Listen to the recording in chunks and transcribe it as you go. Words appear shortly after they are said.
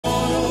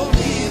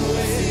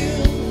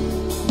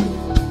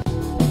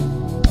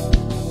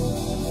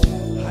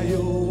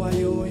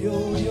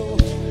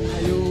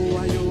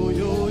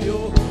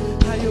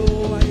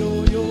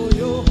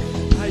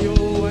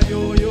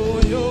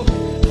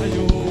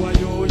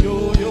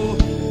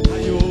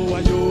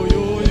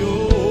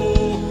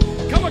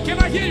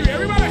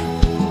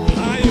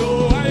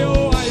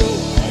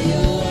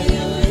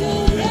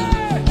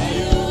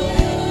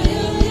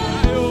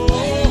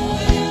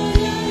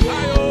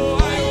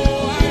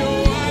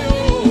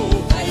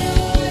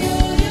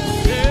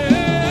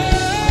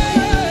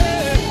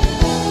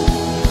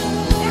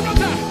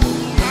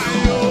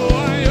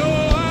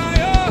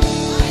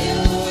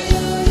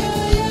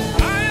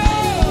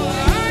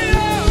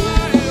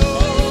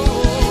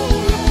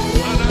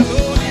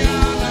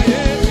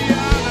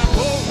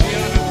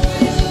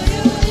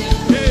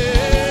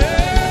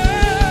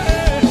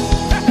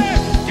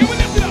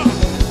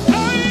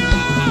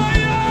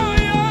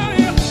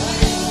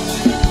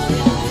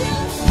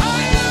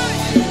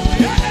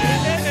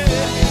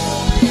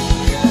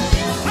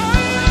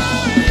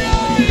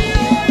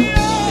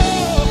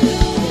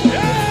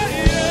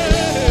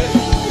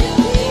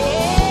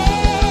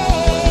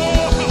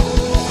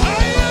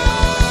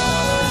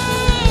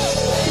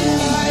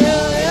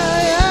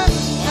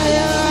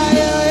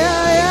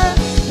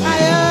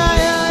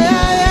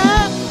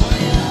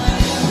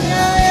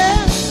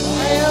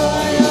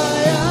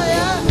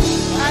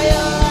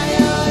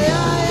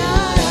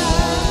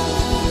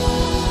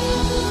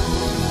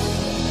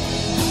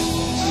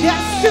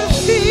just to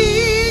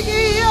seek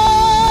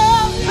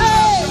your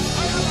face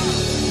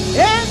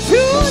and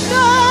to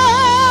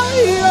know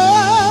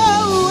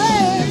your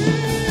way.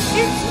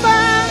 It's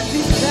my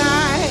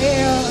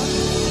desire.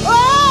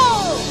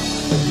 Oh,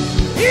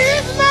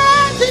 it's my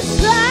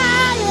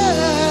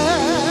desire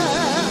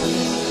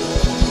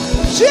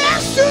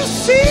just to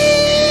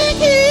seek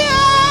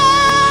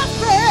your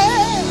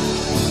face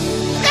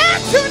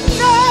and to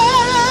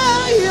know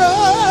your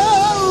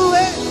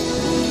way.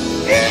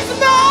 It's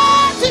my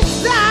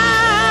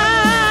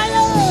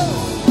desire.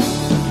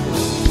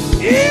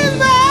 It's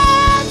my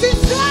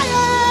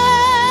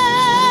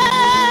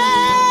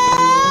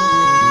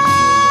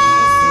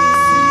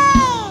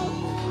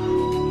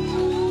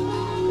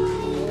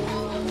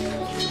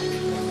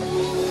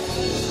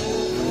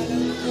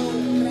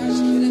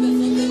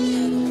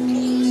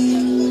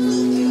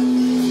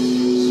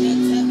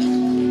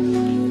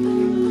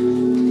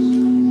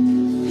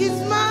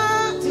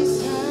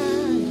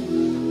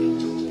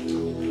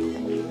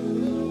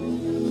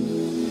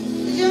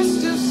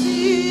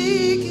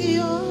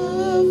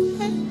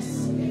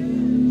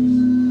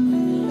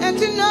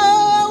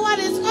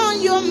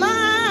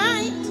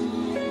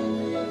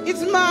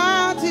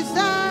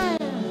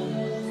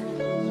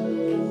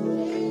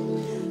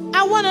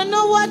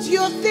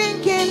you're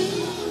thinking.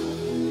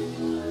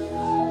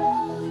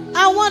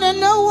 I want to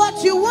know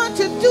what you want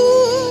to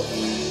do.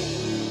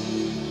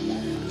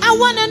 I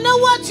want to know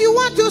what you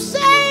want to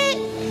say.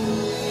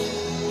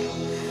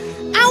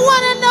 I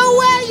want to know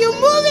where you're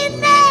moving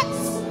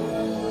next.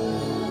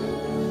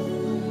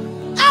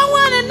 I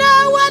want to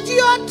know what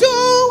you're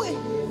doing.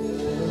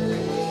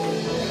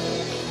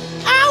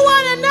 I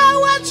want to know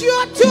what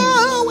you're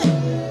doing.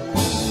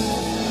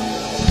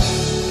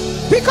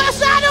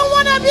 Because I don't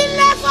want to be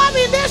left up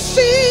in this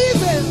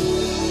season.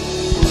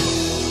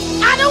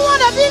 I don't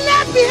want to be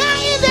left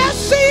behind in this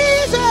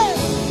season.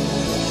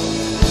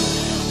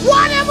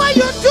 Whatever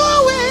you're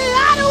doing,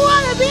 I don't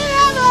want to be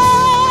ever.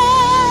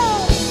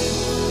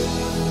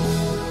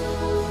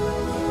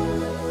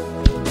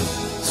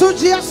 So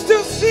just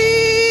to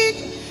seek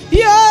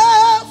your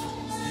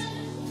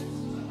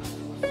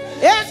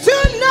and to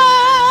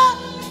know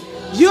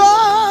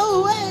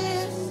your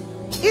ways,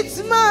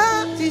 it's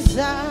my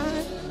desire.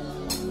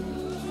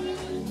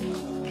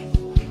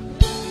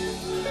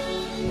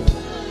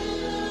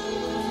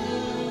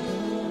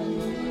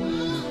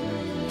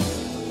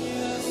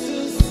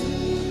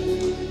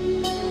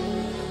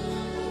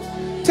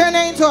 Turn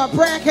it into a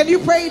prayer. Can you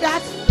pray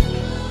that?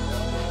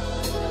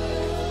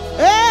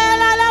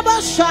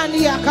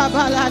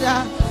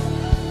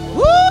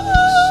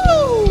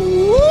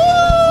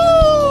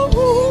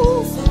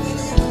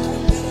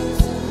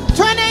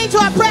 Turn it into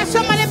a prayer.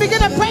 Somebody begin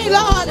to pray,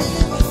 Lord.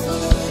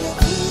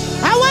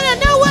 I want to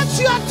know what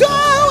you're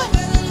doing.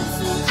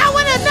 I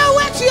want to know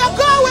what you're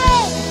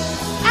going.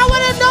 I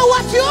want to know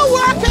what you're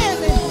working.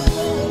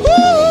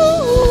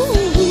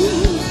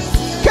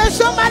 Can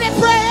somebody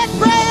pray,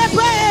 pray,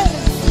 pray?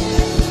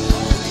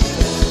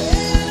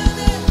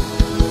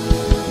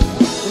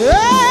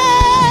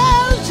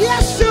 Oh,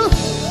 just to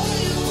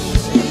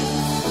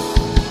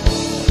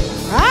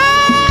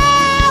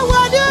I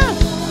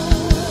wonder.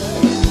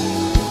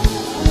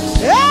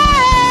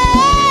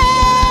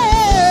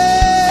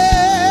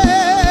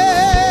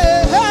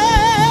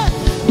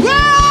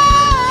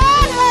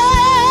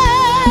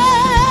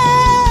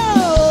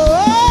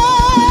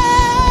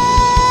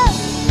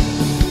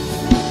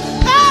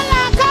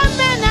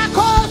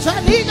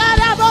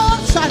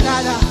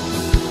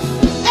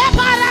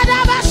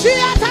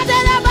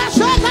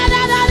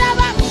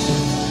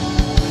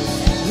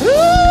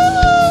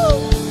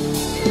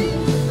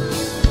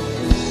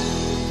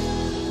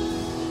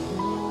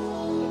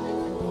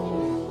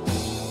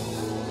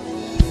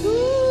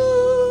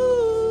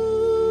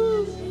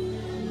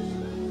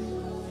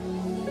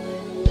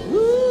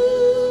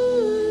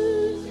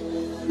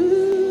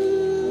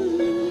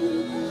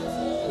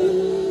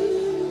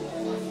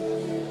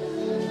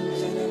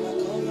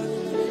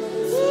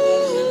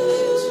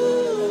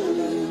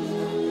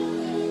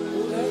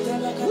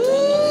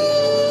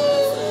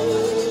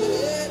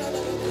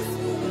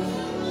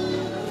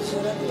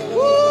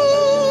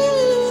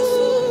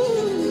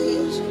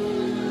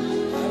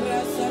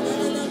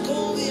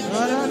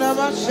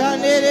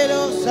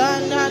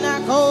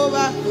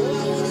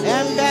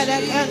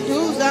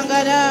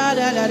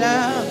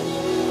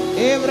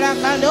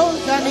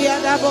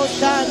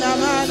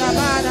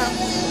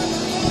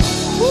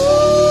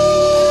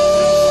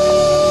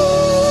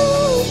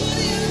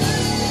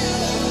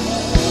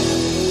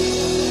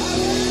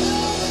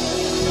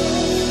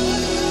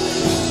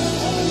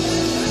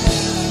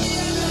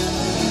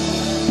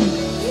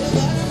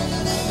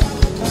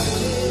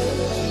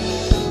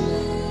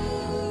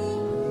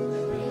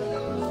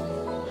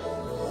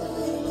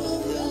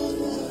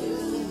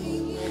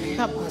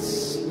 Help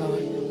us,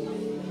 Lord.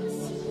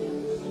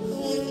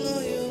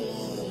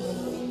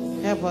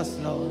 Help us,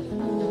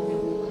 Lord.